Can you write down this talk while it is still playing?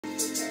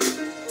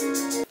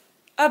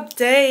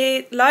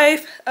Update,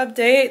 life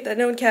update that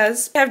no one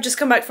cares. I've just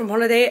come back from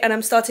holiday and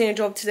I'm starting a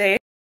job today.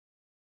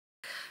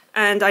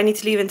 And I need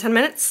to leave in 10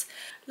 minutes.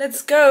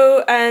 Let's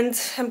go, and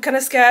I'm kind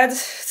of scared to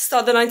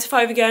start the 9 to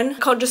 5 again. I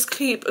can't just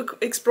keep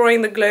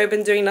exploring the globe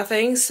and doing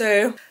nothing,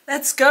 so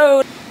let's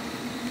go.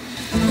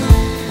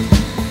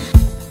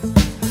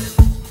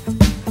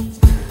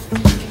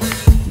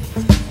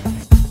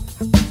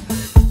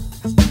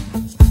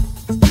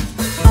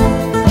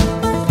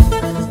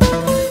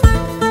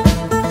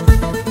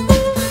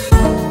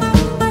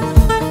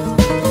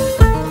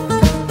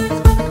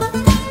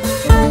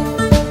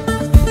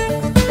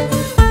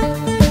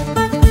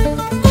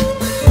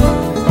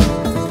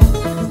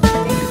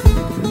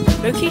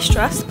 Low-key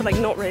stressed, but like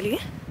not really.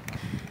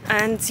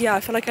 And yeah,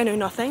 I feel like I know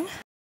nothing.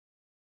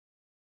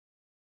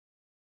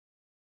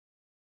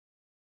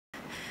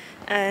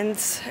 And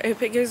I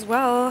hope it goes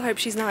well. I hope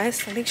she's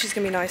nice. I think she's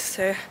gonna be nice,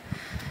 so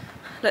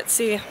let's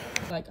see.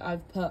 Like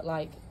I've put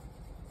like,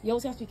 you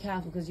also have to be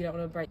careful because you don't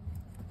want to break.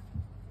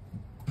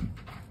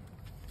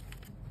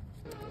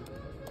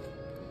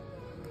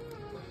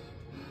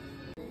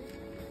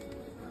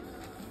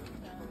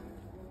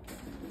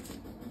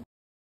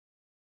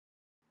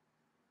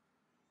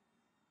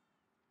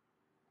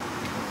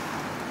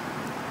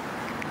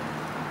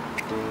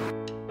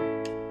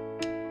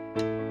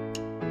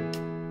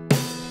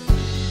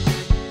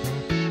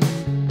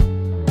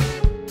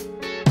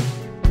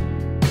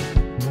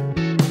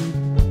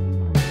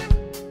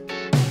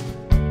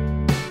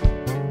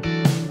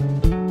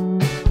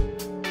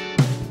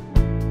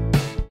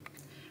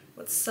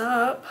 What's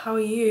up? How are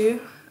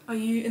you? Are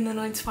you in the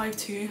 9 to 5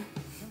 too?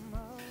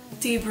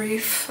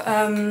 Debrief.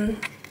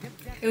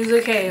 It was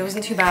okay, it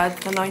wasn't too bad,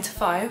 the 9 to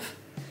 5.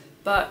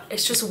 But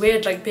it's just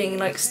weird like being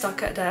like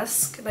stuck at a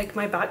desk. Like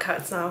my back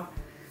hurts now.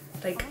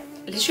 Like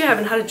literally I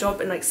haven't had a job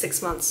in like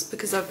 6 months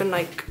because I've been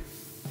like,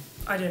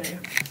 I don't know,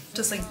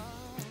 just like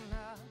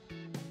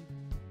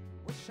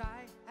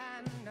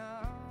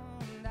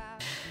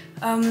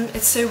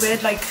it's so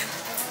weird, like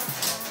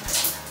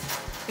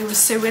it was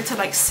so weird to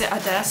like sit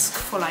at a desk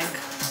for like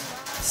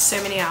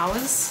so many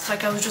hours.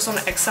 Like I was just on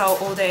Excel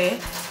all day.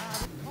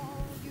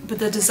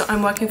 But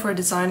I'm working for a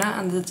designer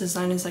and the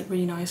design is like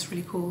really nice,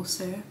 really cool.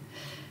 So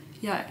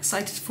yeah,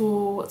 excited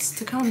for what's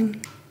to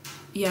come.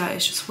 Yeah,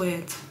 it's just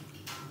weird.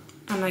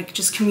 And like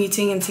just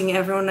commuting and seeing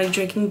everyone like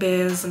drinking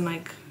beers and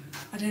like,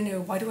 I don't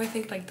know, why do I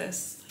think like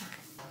this? Like,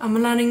 I'm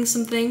learning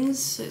some things,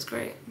 so it's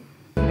great.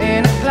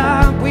 In a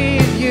club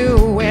with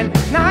you in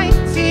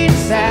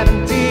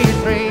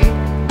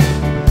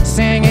 1973,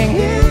 singing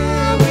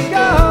here we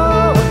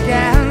go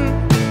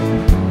again.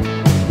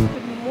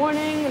 Good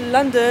morning,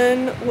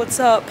 London. What's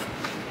up?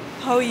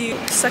 How are you?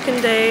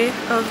 Second day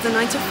of the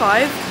 9 to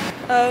 5.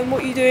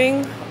 What are you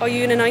doing? Are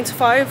you in a 9 to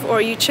 5 or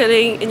are you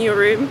chilling in your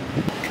room?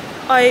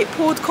 I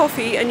poured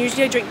coffee, and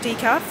usually I drink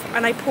decaf,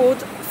 and I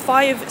poured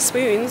 5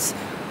 spoons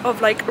of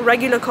like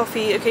regular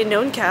coffee. Okay, no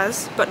one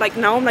cares, but like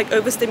now I'm like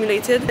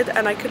overstimulated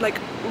and I could like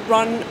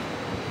run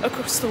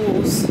across the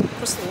walls.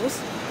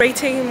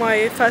 Rating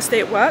my first day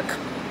at work,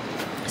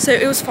 so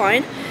it was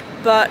fine,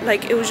 but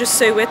like it was just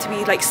so weird to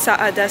be like sat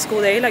at a desk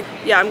all day. Like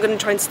yeah, I'm gonna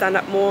try and stand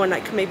up more and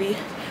like maybe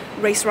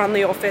race around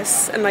the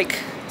office and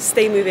like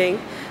stay moving.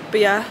 But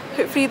yeah,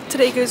 hopefully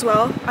today goes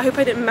well. I hope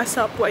I didn't mess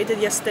up what I did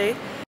yesterday.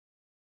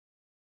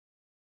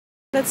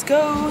 Let's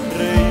go!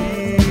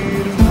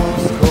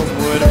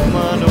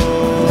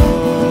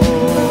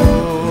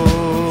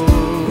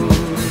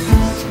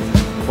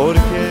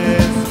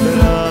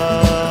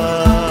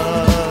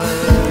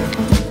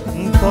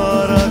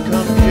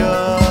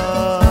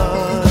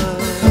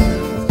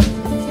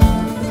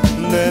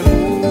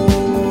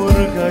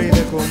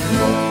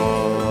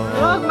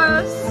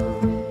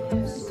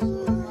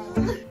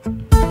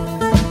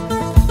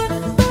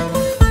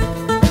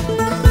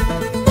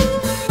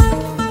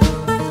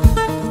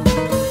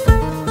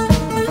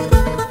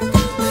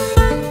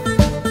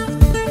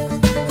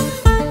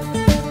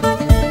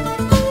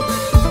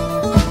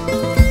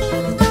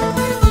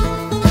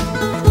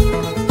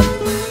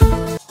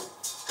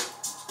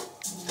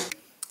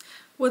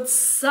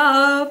 What's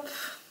up?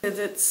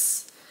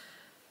 It's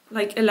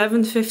like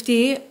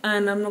 11:50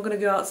 and I'm not gonna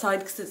go outside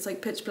because it's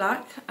like pitch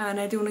black and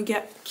I don't want to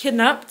get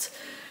kidnapped.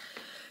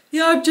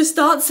 Yeah, I'm just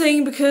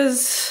dancing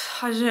because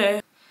I don't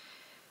know.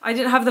 I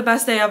didn't have the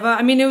best day ever.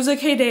 I mean, it was an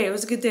okay day, it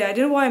was a good day. I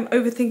don't know why I'm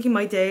overthinking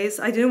my days.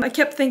 I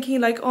kept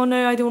thinking like, oh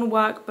no, I don't want to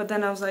work, but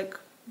then I was like,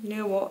 you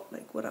know what,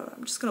 like whatever,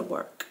 I'm just gonna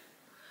work.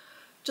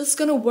 Just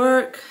gonna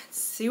work,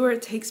 see where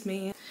it takes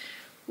me.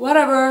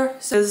 Whatever.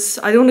 So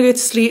I don't want to go to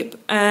sleep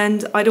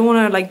and I don't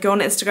want to like go on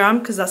Instagram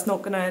because that's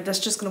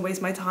just gonna waste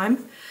my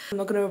time. I'm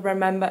not gonna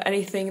remember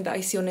anything that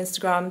I see on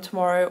Instagram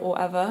tomorrow or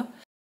ever. I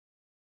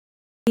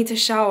need to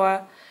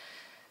shower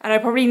and I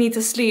probably need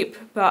to sleep,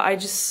 but I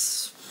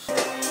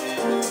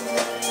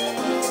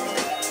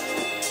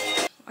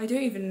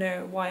don't even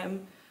know why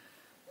I'm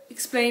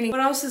explaining. What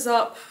else is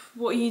up?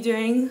 What are you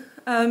doing?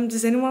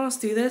 Does anyone else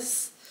do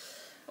this?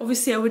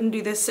 Obviously I wouldn't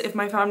do this if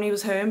my family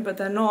was home, but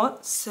they're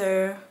not,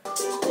 so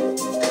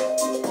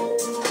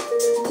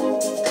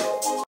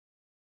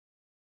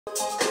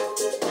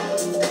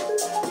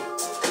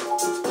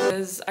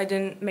I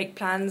didn't make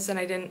plans and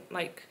I didn't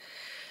like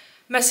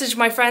message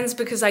my friends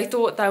because I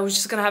thought that I was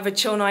just gonna have a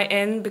chill night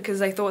in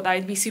because I thought that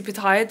I'd be super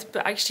tired,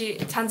 but actually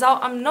it turns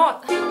out I'm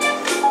not. But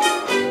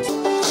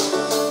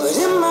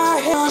in my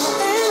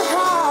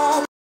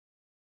head,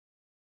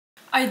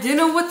 I didn't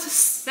know what to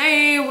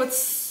say.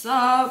 What's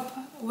up?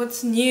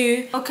 What's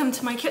new? Welcome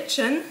to my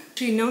kitchen.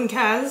 Actually, no one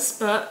cares,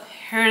 but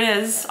here it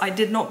is. I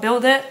did not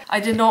build it. I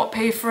did not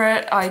pay for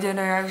it. I don't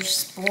know, I was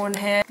just born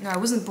here. No, I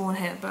wasn't born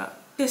here, but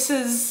this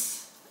is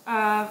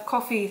a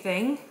coffee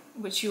thing,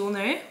 which you all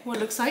know what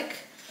it looks like.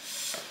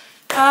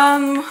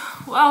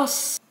 What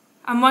else?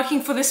 I'm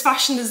working for this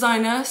fashion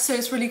designer, so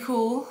it's really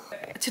cool.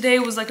 Today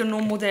was like a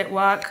normal day at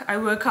work. I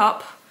woke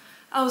up,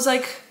 I was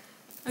like,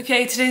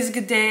 okay, today's a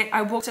good day.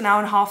 I walked an hour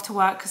and a half to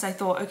work because I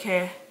thought,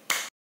 okay.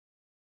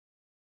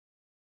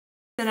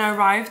 Then I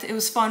arrived, it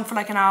was fun for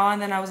like an hour,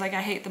 and then I was like,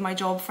 I hate my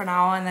job for an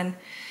hour, and then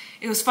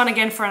it was fun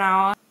again for an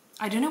hour.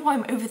 I don't know why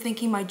I'm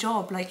overthinking my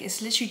job. Like,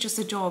 it's literally just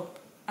a job.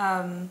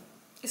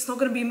 It's not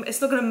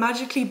gonna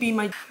magically be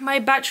my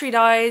battery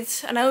died,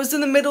 and I was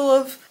in the middle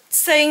of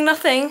saying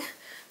nothing.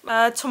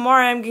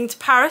 Tomorrow I'm going to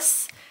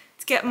Paris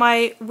to get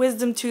my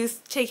wisdom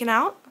tooth taken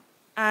out,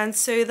 and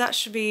so that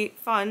should be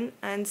fun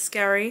and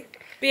scary.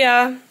 But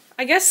yeah,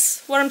 I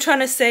guess what I'm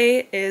trying to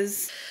say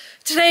is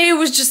today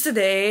was just a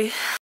day.